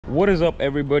What is up,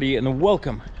 everybody, and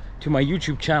welcome to my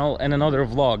YouTube channel and another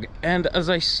vlog. And as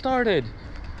I started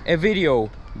a video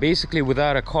basically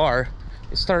without a car,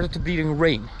 it started to beating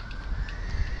rain.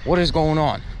 What is going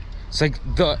on? It's like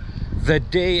the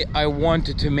day I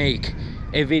wanted to make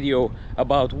a video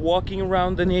about walking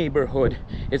around the neighborhood,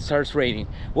 it starts raining.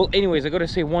 Well, anyways, I gotta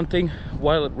say one thing.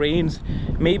 While it rains,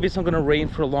 maybe it's not gonna rain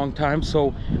for a long time,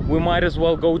 so we might as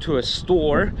well go to a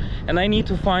store. And I need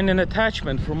to find an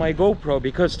attachment for my GoPro,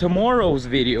 because tomorrow's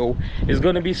video is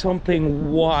gonna be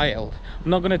something wild.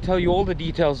 I'm not gonna tell you all the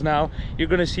details now. You're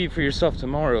gonna see it for yourself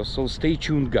tomorrow, so stay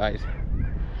tuned, guys.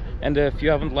 And if you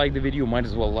haven't liked the video, might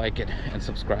as well like it and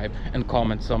subscribe and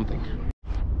comment something.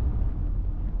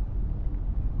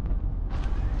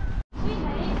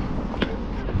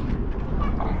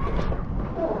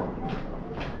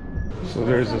 So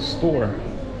there's a store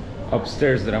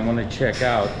upstairs that I want to check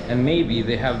out, and maybe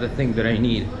they have the thing that I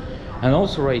need. And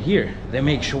also right here, they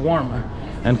make shawarma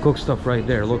and cook stuff right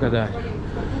there. Look at that.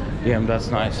 Damn, that's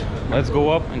nice. Let's go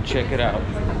up and check it out.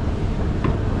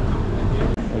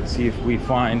 Let's see if we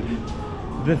find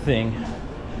the thing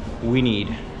we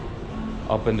need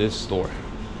up in this store.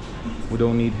 We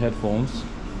don't need headphones.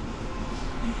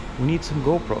 We need some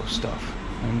GoPro stuff.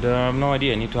 And I have no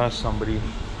idea. I need to ask somebody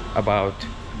about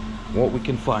what we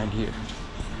can find here.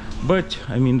 But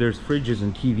I mean, there's fridges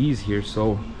and TVs here,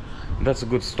 so that's a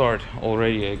good start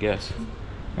already, I guess.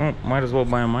 Well, might as well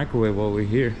buy a microwave while we're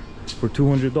here for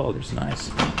 $200. Nice.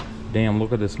 Damn,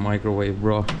 look at this microwave,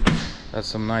 bro. That's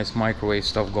some nice microwave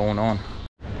stuff going on.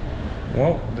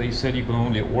 Well, they said you can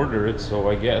only order it, so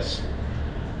I guess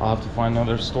I'll have to find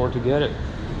another store to get it.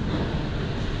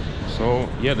 So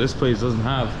yeah, this place doesn't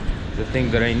have the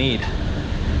thing that I need.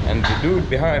 And the dude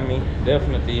behind me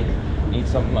definitely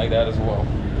needs something like that as well.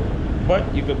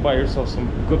 But you could buy yourself some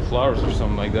good flowers or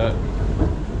something like that.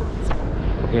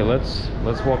 Okay, let's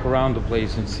walk around the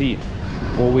place and see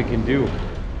what we can do.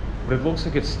 But it looks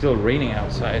like it's still raining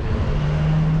outside.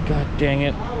 God dang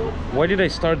it. Why did I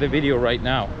start the video right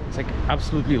now? It's like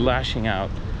absolutely lashing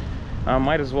out. I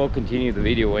might as well continue the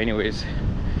video anyways.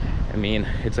 I mean,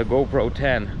 it's a GoPro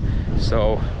 10,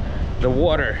 so the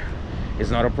water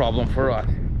is not a problem for us.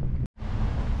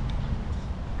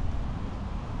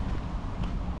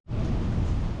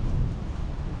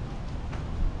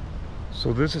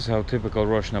 So this is how typical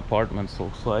Russian apartments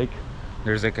looks like.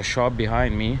 There's like a shop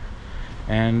behind me,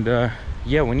 and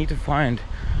yeah, we need to find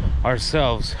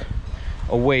ourselves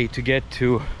a way to get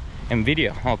to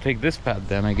Nvidia. I'll take this path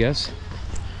then, I guess.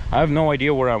 I have no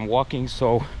idea where I'm walking,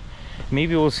 so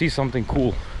maybe we'll see something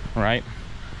cool, right?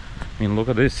 I mean, look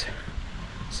at this.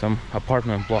 Some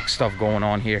apartment block stuff going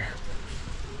on here.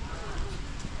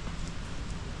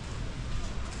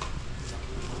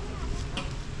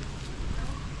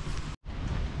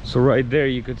 So right there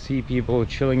you could see people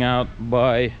chilling out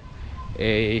by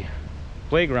a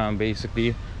playground,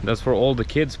 basically. That's where all the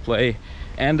kids play,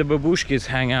 and the babushkas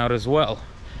hang out as well.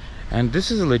 And this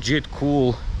is a legit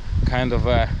cool kind of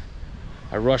a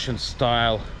Russian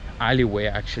style alleyway.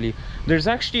 Actually, there's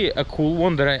actually a cool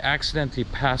one that I accidentally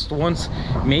passed once.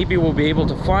 Maybe we'll be able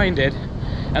to find it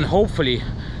and hopefully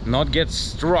not get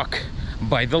struck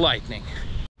by the lightning.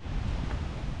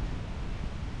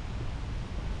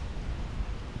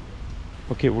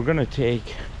 Okay, we're gonna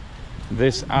take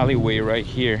this alleyway right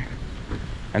here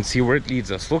and see where it leads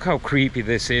us. Look how creepy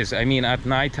this is. I mean, at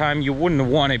nighttime you wouldn't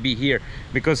want to be here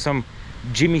because some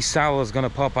Jimmy Savile is gonna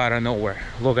pop out of nowhere.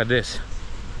 Look at this.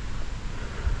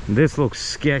 This looks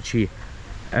sketchy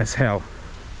as hell.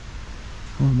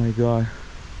 Oh my god.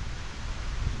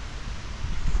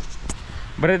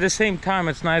 But at the same time,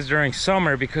 it's nice during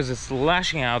summer because it's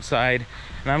lashing outside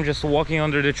and I'm just walking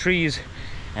under the trees,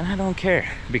 and I don't care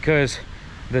because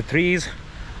the trees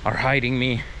are hiding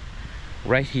me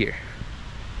right here.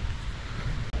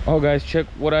 Oh guys, check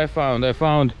what I found. I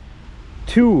found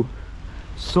 2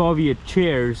 Soviet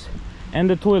chairs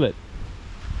and a toilet.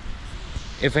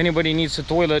 If anybody needs a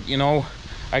toilet, you know,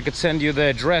 I could send you the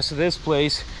address of this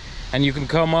place and you can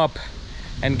come up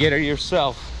and get it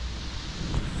yourself.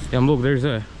 And look, there's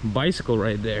a bicycle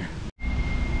right there.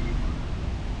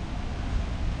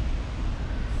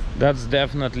 That's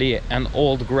definitely an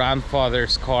old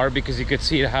grandfather's car, because you could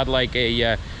see it had like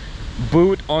a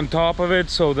boot on top of it,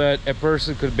 so that a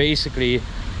person could basically,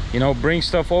 you know, bring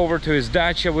stuff over to his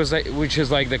dacha, which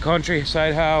is like the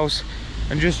countryside house,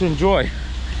 and just enjoy.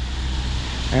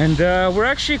 And we're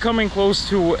actually coming close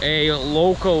to a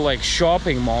local like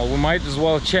shopping mall. We might as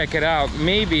well check it out.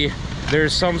 Maybe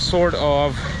there's some sort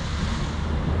of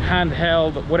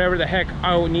handheld, whatever the heck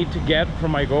I would need to get for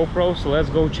my GoPro. So let's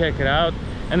go check it out.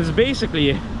 And it's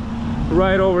basically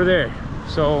right over there.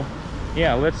 So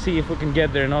yeah, let's see if we can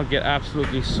get there and not get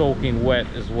absolutely soaking wet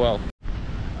as well.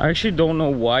 I actually don't know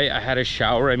why I had a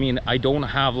shower. I mean, I don't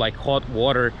have like hot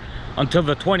water until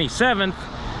the 27th,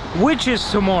 which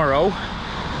is tomorrow.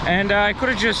 And I could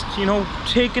have just, you know,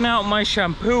 taken out my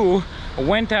shampoo,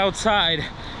 went outside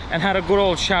and had a good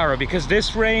old shower, because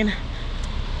this rain,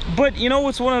 but you know,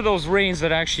 it's one of those rains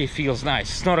that actually feels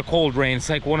nice. It's not a cold rain, it's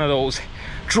like one of those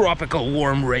tropical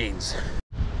warm rains.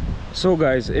 So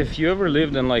guys, if you ever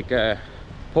lived in like a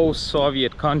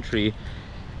post-Soviet country,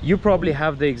 you probably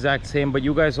have the exact same, but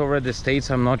you guys over at the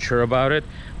States, I'm not sure about it,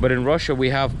 but in Russia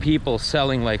we have people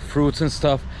selling like fruits and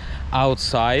stuff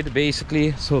outside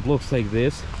basically, so it looks like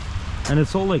this, and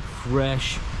it's all like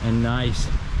fresh and nice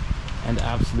and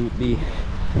absolutely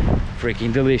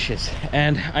freaking delicious.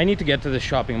 And I need to get to the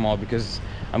shopping mall because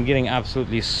I'm getting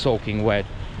absolutely soaking wet,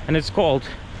 and it's called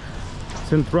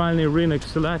Centralny Rynek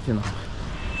Selatina.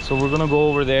 So we're gonna go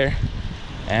over there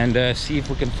and see if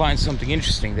we can find something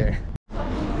interesting there.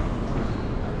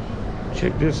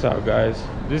 Check this out, guys.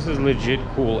 This is legit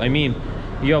cool. I mean,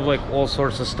 you have like all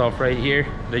sorts of stuff right here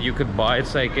that you could buy.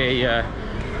 It's like a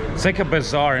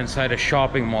bazaar inside a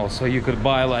shopping mall, so you could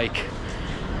buy like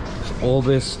all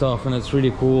this stuff, and it's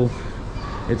really cool.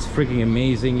 It's freaking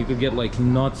amazing. You could get like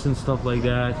nuts and stuff like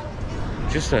that.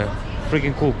 Just a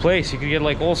freaking cool place. You could get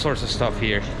like all sorts of stuff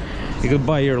here. You could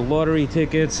buy your lottery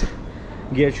tickets,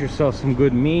 get yourself some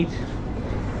good meat,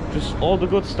 just all the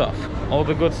good stuff. All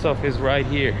the good stuff is right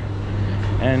here.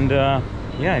 And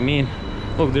yeah, I mean,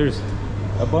 look, there's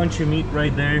a bunch of meat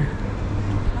right there,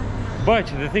 but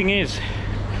the thing is,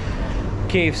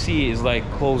 KFC is like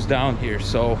closed down here,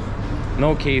 so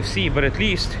no KFC, but at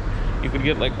least you could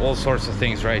get like all sorts of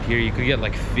things right here. You could get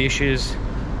like fishes.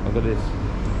 Look at this.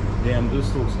 Damn,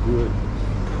 this looks good.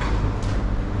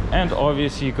 And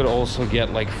obviously you could also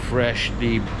get like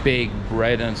freshly baked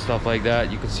bread and stuff like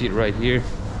that. You can see it right here,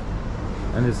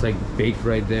 and it's like baked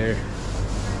right there.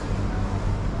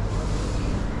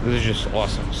 This is just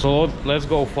awesome. So let's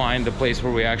go find the place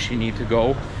where we actually need to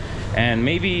go, and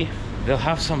maybe they'll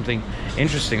have something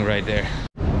interesting right there.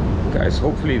 Guys,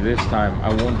 hopefully this time I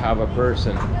won't have a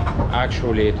person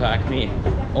actually attack me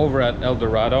over at El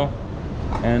Dorado,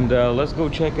 and let's go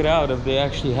check it out if they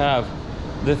actually have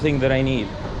the thing that I need.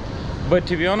 But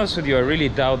to be honest with you, I really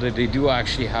doubt that they do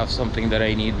actually have something that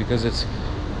I need, because it's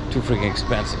too freaking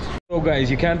expensive. So guys,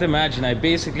 you can't imagine, I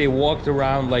basically walked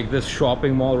around like this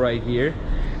shopping mall right here,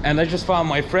 and I just found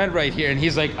my friend right here, and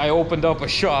he's like, I opened up a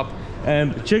shop,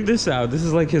 and check this out. This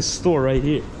is like his store right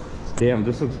here. Damn,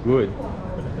 this looks good.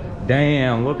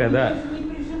 Damn, look at that.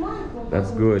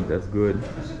 That's good, that's good.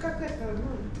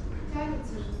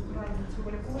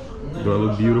 Do I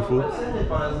look beautiful?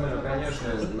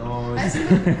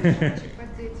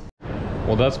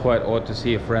 Well, that's quite odd to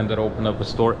see a friend that opened up a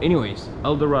store. Anyways,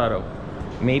 El Dorado,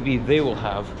 maybe they will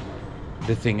have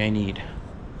the thing I need.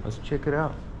 Let's check it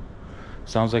out.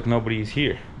 Sounds like nobody's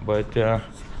here, but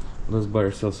let's buy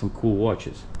ourselves some cool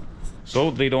watches. So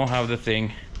they don't have the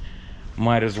thing,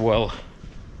 might as well,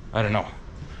 I don't know,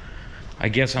 I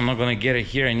guess I'm not gonna get it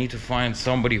here. I need to find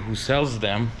somebody who sells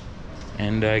them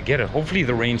and get it. Hopefully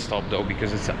the rain stopped though,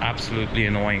 because it's absolutely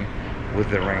annoying with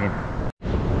the rain.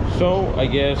 So I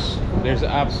guess there's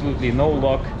absolutely no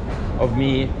luck of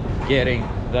me getting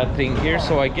that thing here.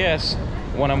 So I guess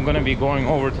when I'm gonna be going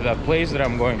over to that place that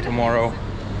I'm going tomorrow,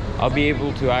 I'll be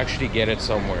able to actually get it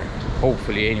somewhere,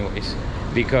 hopefully anyways,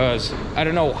 because I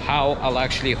don't know how I'll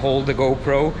actually hold the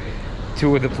GoPro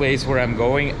to the place where I'm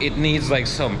going. It needs like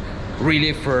some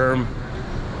really firm,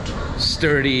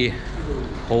 sturdy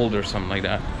hold or something like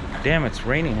that. Damn, it's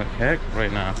raining like heck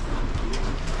right now.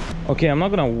 Okay, I'm not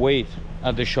gonna wait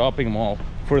at the shopping mall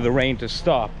for the rain to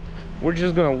stop. We're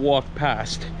just gonna walk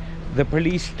past the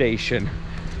police station.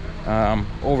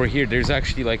 Over here there's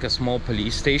actually like a small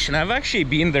police station. I've actually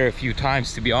been there a few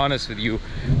times, to be honest with you,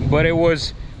 but it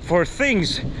was for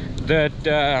things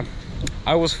that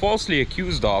I was falsely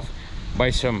accused of by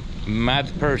some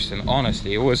mad person.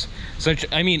 Honestly, it was such,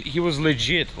 I mean, he was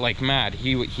legit like mad.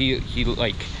 He was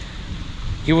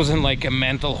in like a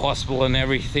mental hospital and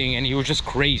everything, and he was just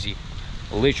crazy,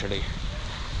 literally.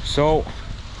 So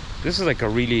this is like a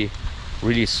really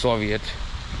Soviet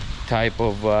type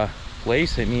of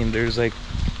place. I mean, there's like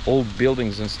old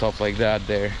buildings and stuff like that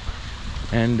there,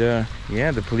 and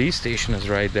yeah, the police station is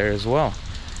right there as well.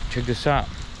 Check this out.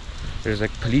 There's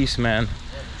like policeman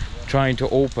trying to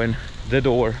open the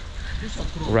door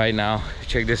right now.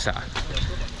 Check this out,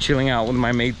 chilling out with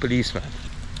my mate policeman.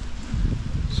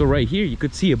 So right here you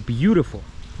could see a beautiful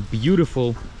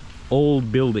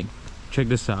old building. Check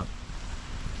this out.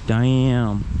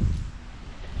 Damn.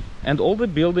 And all the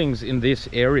buildings in this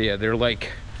area, they're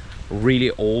like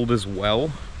really old as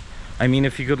well. I mean,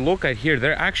 if you could look at here,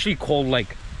 they're actually called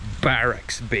like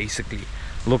barracks, basically.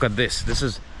 Look at this. This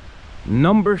is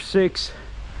number 6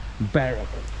 barrack.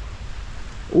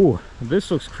 Oh,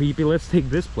 this looks creepy. Let's take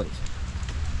this place.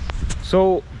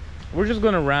 So we're just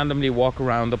gonna randomly walk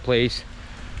around the place,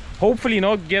 hopefully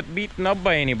not get beaten up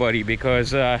by anybody,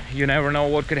 because you never know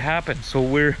what could happen. So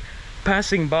we're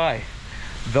passing by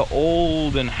the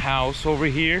olden house over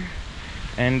here,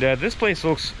 and this place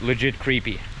looks legit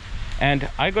creepy. And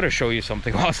I gotta show you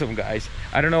something awesome, guys.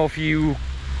 I don't know if you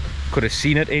could have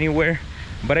seen it anywhere,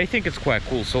 but I think it's quite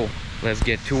cool, so let's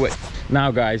get to it.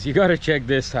 Now guys, you gotta check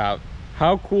this out.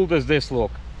 How cool does this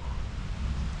look?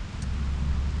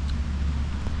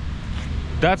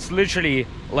 That's literally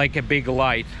like a big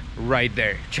light right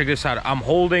there. Check this out. I'm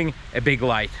holding a big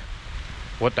light.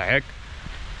 What the heck?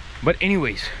 But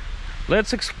anyways,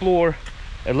 let's explore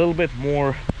a little bit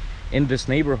more in this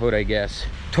neighborhood, I guess.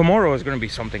 Tomorrow is going to be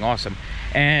something awesome,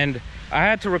 and I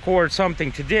had to record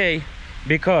something today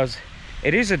because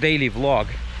it is a daily vlog,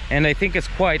 and I think it's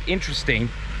quite interesting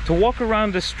to walk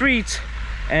around the streets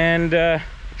and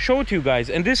show it to you guys.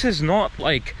 And this is not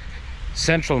like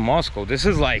central Moscow, this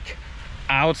is like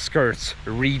outskirts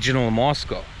regional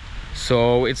Moscow,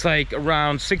 so it's like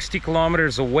around 60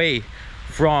 kilometers away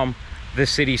from the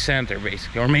city center,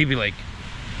 basically, or maybe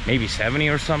 70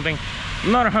 or something.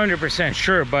 I'm not 100%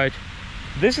 sure, but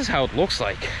this is how it looks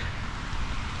like.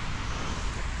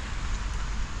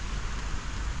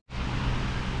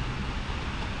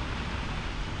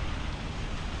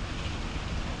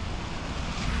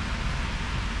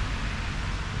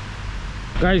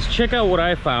 Guys, check out what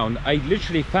I found. I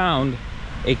literally found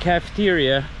a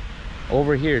cafeteria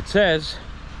over here. It says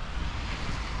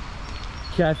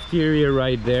cafeteria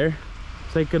right there.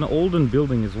 It's like an olden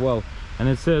building as well, and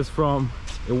it says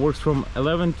it works from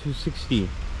 11 to 16.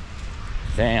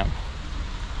 Damn,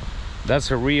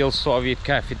 that's a real Soviet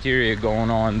cafeteria going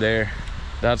on there,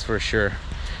 that's for sure.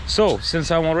 So since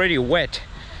I'm already wet,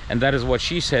 and that is what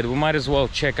she said, we might as well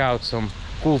check out some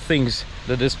cool things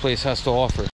that this place has to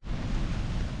offer.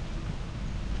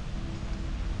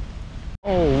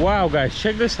 Oh wow, guys,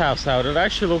 check this house out. It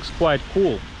actually looks quite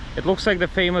cool. It looks like the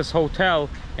famous hotel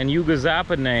in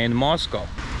Yugo-Zapадное in Moscow.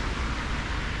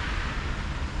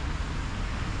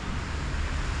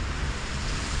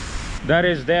 That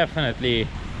is definitely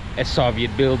a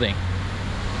Soviet building.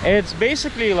 It's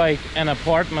basically like an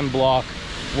apartment block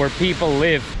where people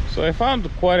live. So I found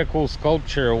quite a cool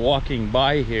sculpture walking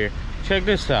by here. Check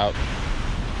this out.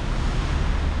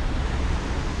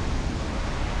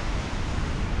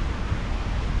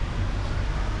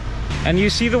 And you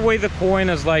see the way the coin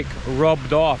is like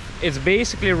rubbed off. It's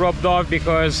basically rubbed off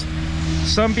because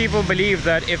some people believe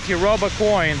that if you rub a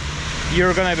coin,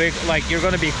 you're gonna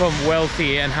become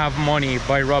wealthy and have money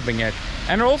by rubbing it.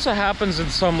 And it also happens in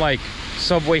some like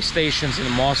subway stations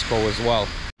in Moscow as well.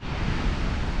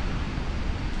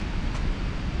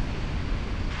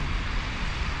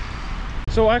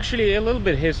 So actually a little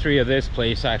bit history of this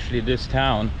place, actually this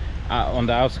town on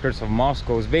the outskirts of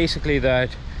Moscow, is basically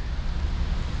that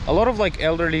a lot of like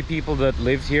elderly people that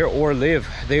lived here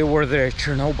they were the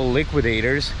Chernobyl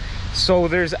liquidators. So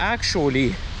there's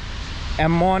actually a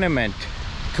monument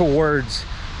towards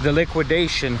the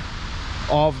liquidation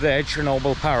of the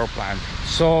Chernobyl power plant.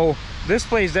 So this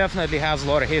place definitely has a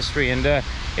lot of history. And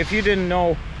if you didn't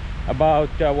know about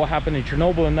what happened in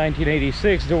Chernobyl in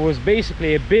 1986, there was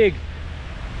basically a big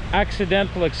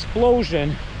accidental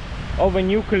explosion of a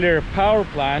nuclear power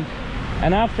plant,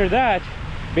 and after that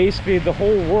basically the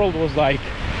whole world was like,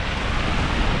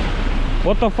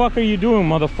 what the fuck are you doing,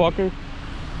 motherfucker?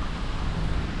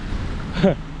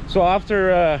 So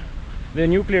after the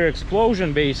nuclear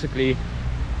explosion, basically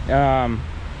the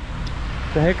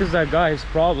heck is that guy's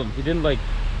problem? He didn't like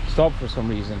stop for some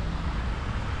reason.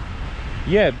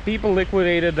 Yeah, people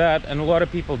liquidated that, and a lot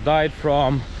of people died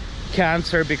from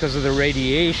cancer because of the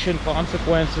radiation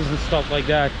consequences and stuff like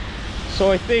that.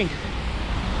 So I think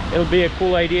it'll be a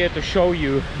cool idea to show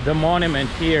you the monument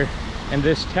here in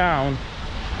this town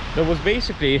that was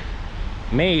basically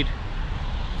made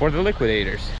for the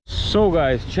liquidators. So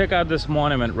guys, check out this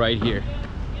monument right here.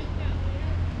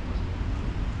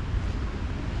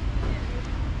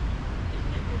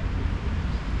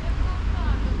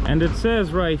 And it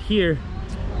says right here,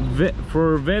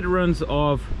 for veterans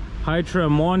of Hydra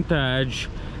montage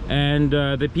and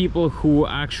the people who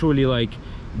actually like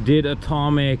did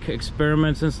atomic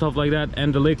experiments and stuff like that,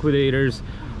 and the liquidators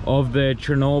of the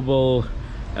Chernobyl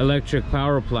electric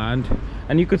power plant.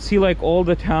 And you could see like all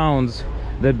the towns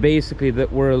that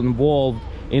were involved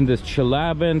in this: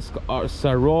 Chelyabinsk,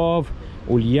 Sarov,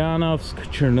 Ulyanovsk,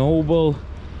 Chernobyl,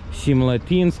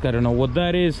 Simlatinsk, I don't know what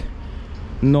that is.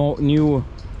 No, New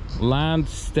Land,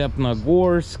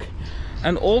 Stepnogorsk,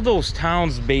 and all those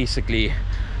towns basically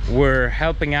were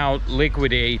helping out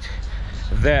liquidate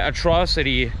the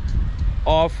atrocity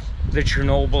of the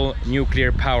Chernobyl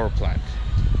nuclear power plant.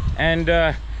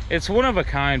 And it's one of a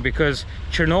kind, because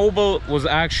Chernobyl was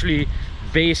actually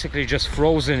basically just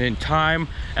frozen in time,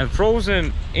 and frozen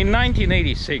in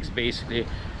 1986 basically.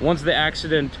 Once the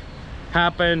accident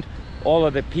happened, all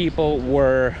of the people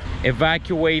were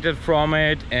evacuated from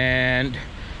it, and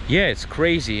yeah, it's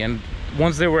crazy. And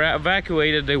once they were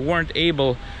evacuated, they weren't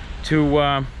able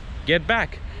to get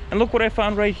back. And look what I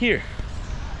found right here.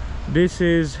 This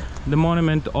is the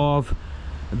monument of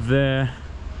the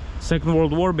Second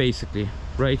World War basically,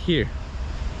 right here.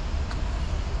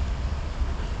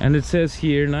 And it says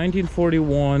here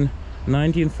 1941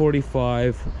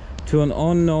 1945 to an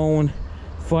unknown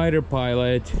fighter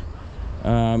pilot,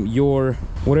 your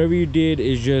whatever you did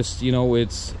is just, you know,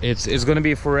 it's gonna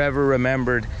be forever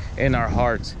remembered in our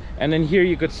hearts. And then here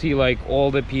you could see like all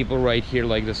the people right here,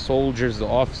 like the soldiers, the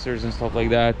officers and stuff like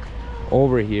that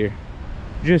over here.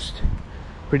 Just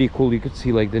pretty cool. You could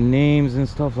see like the names and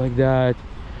stuff like that,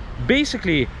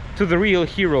 basically to the real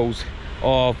heroes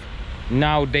of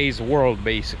nowadays world,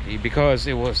 basically, because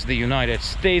it was the United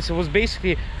States, it was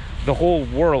basically the whole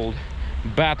world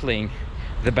battling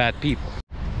the bad people.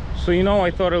 So, you know,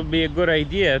 I thought it would be a good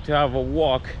idea to have a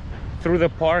walk through the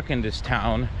park in this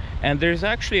town. And there's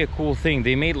actually a cool thing.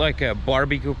 They made like a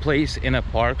barbecue place in a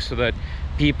park, so that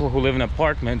people who live in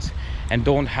apartments and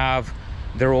don't have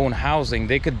their own housing,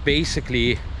 they could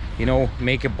basically, you know,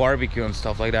 make a barbecue and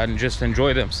stuff like that and just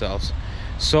enjoy themselves.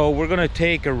 So we're gonna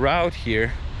take a route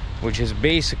here, which is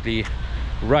basically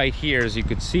right here, as you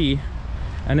could see,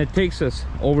 and it takes us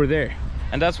over there.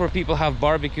 And that's where people have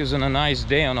barbecues on a nice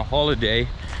day, on a holiday.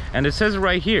 And it says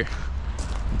right here,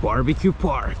 barbecue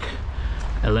park,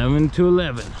 11 to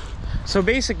 11. So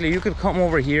basically you could come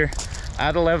over here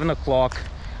at 11 o'clock,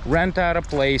 rent out a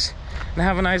place and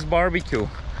have a nice barbecue.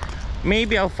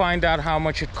 Maybe I'll find out how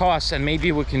much it costs, and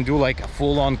maybe we can do like a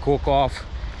full-on cook-off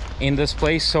in this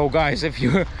place. So guys, if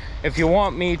you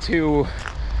want me to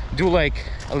do like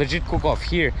a legit cook-off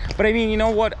here, but I mean, you know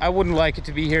what, I wouldn't like it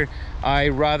to be here.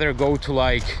 I'd rather go to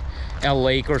like a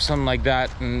lake or something like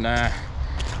that and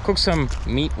cook some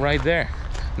meat right there.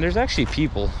 And there's actually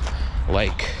people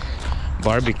like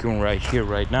barbecuing right here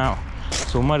right now,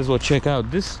 so might as well check out.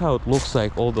 This is how it looks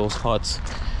like, all those huts.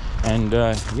 And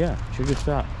yeah, check this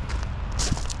out.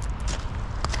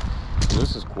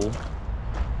 This is cool.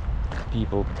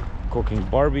 People cooking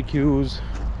barbecues,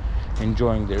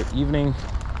 enjoying their evening.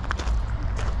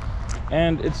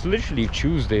 And it's literally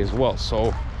Tuesday as well,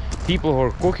 so people who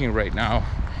are cooking right now,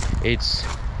 it's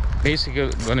basically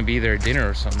gonna be their dinner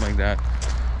or something like that.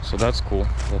 So that's cool.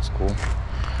 That's cool.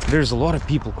 There's a lot of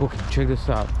people cooking. Check this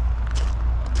out.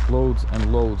 Loads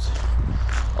and loads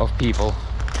of people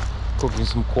cooking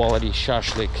some quality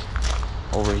shashlik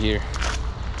over here.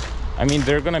 I mean,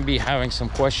 they're gonna be having some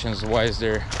questions. Why is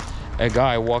there a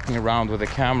guy walking around with a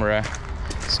camera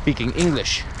speaking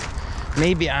English?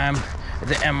 Maybe I'm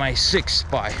the MI6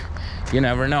 spy, you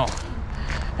never know.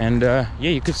 And yeah,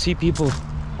 you could see people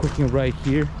cooking right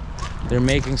here. They're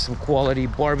making some quality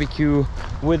barbecue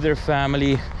with their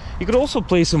family. You could also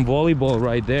play some volleyball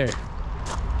right there.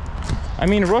 I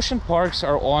mean, Russian parks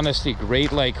are honestly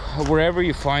great. Like, wherever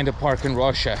you find a park in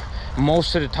Russia,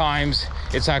 most of the times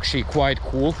it's actually quite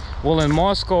cool. Well, in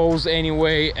Moscow's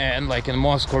anyway, and like in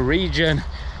Moscow region,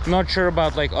 I'm not sure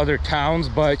about like other towns,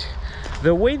 but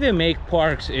the way they make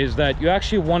parks is that you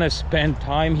actually want to spend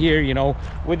time here, you know,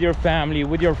 with your family,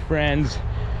 with your friends,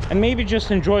 and maybe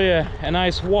just enjoy a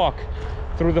nice walk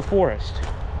through the forest.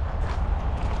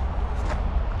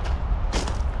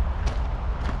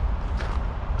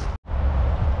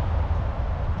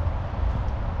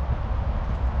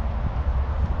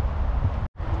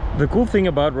 The cool thing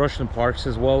about Russian parks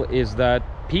as well is that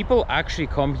people actually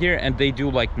come here and they do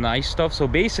like nice stuff. So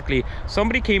basically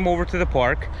somebody came over to the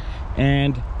park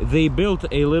and they built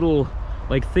a little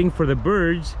like thing for the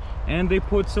birds, and they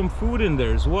put some food in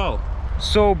there as well.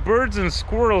 So birds and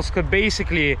squirrels could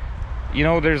basically, you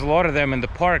know, there's a lot of them in the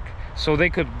park, so they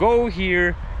could go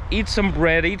here, eat some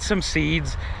bread, eat some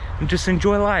seeds, and just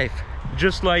enjoy life,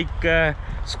 just like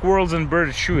squirrels and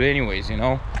birds should anyways, you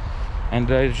know. And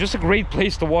it's just a great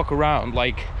place to walk around.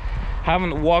 Like,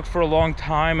 haven't walked for a long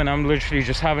time, and I'm literally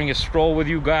just having a stroll with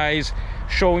you guys,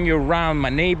 showing you around my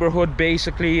neighborhood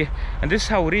basically. And this is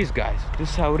how it is, guys. This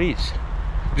is how it is.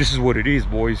 This is what it is,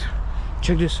 boys.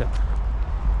 Check this out.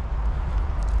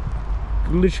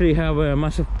 We literally have a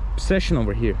massive session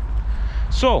over here.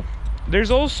 So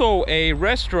there's also a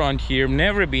restaurant here,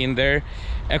 never been there,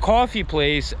 a coffee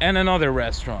place, and another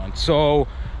restaurant. So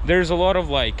there's a lot of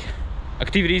like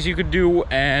activities you could do,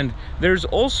 and there's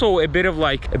also a bit of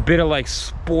like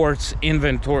sports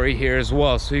inventory here as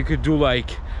well. So you could do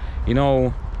like, you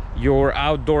know, your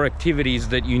outdoor activities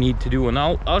that you need to do, and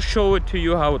I'll show it to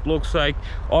you how it looks like.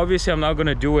 Obviously I'm not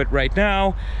gonna do it right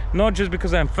now, not just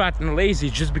because I'm fat and lazy,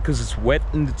 just because it's wet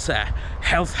and it's a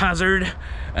health hazard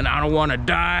and I don't want to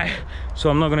die, so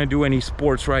I'm not gonna do any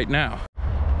sports right now.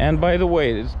 And by the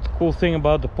way, the cool thing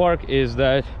about the park is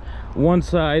that one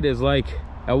side is like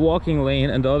a walking lane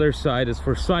and the other side is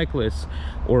for cyclists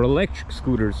or electric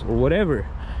scooters or whatever.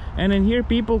 And in here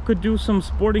people could do some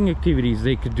sporting activities.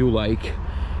 They could do like,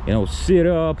 you know,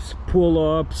 sit-ups,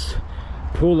 pull-ups,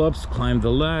 climb the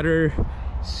ladder,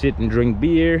 sit and drink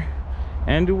beer,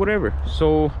 and do whatever.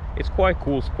 So it's quite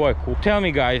cool. It's quite cool. Tell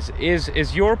me guys,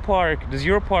 does your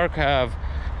park have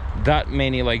that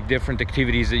many like different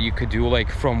activities that you could do like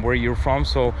from where you're from?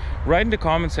 So write in the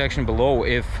comment section below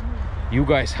if you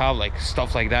guys have like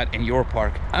stuff like that in your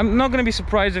park. I'm not gonna be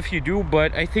surprised if you do,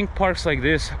 but I think parks like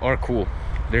this are cool.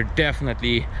 They're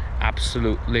definitely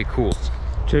absolutely cool.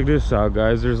 Check this out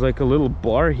guys, there's like a little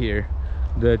bar here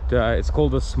that it's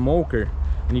called a Smoker,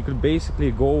 and you could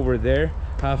basically go over there,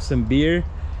 have some beer,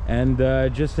 and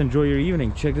just enjoy your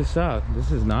evening. Check this out,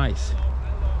 this is nice.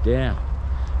 Damn,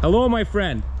 hello my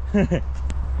friend.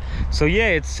 So yeah,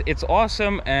 it's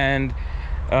awesome, and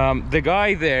the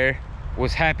guy there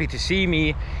was happy to see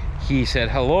me. He said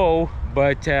hello,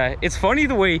 but it's funny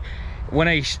the way when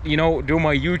I do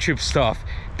my YouTube stuff,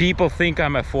 people think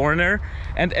I'm a foreigner,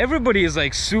 and everybody is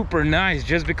like super nice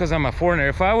just because I'm a foreigner.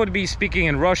 If I would be speaking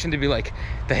in Russian, they'd be like,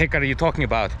 the heck are you talking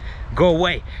about? Go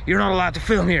away, you're not allowed to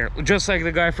film here, just like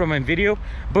the guy from my video.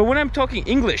 But when I'm talking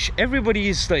English, everybody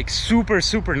is like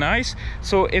super nice.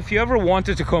 So if you ever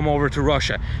wanted to come over to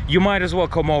Russia, you might as well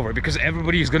come over, because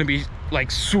everybody is gonna be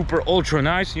like super ultra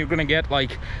nice, and you're gonna get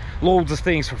like loads of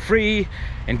things for free,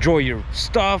 enjoy your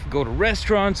stuff, go to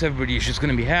restaurants, everybody is just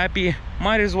gonna be happy.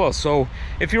 Might as well. So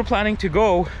if you're planning to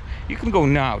go, you can go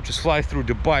now. Just fly through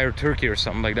Dubai or Turkey or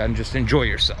something like that and just enjoy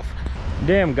yourself.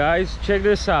 Damn guys, check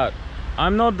this out.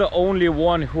 I'm not the only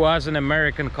one who has an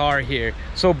American car here.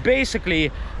 So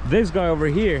basically this guy over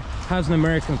here has an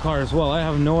American car as well. I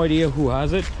have no idea who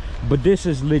has it, but this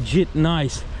is legit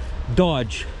nice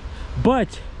Dodge.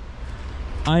 But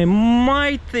I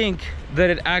might think that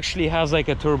it actually has like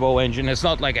a turbo engine. It's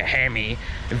not like a Hemi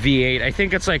V8. I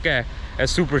think it's like a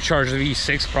supercharged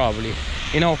V6 probably.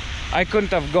 You know, I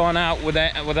couldn't have gone out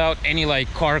without any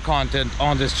like car content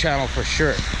on this channel for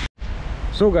sure.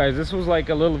 So guys, this was like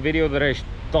a little video that I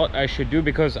thought I should do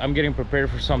because I'm getting prepared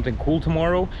for something cool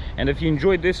tomorrow. And if you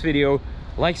enjoyed this video,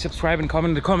 like, subscribe, and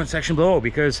comment in the comment section below,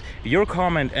 because your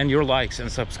comment and your likes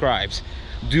and subscribes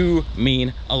do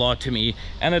mean a lot to me,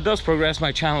 and it does progress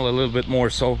my channel a little bit more.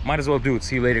 So might as well do it.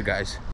 See you later guys.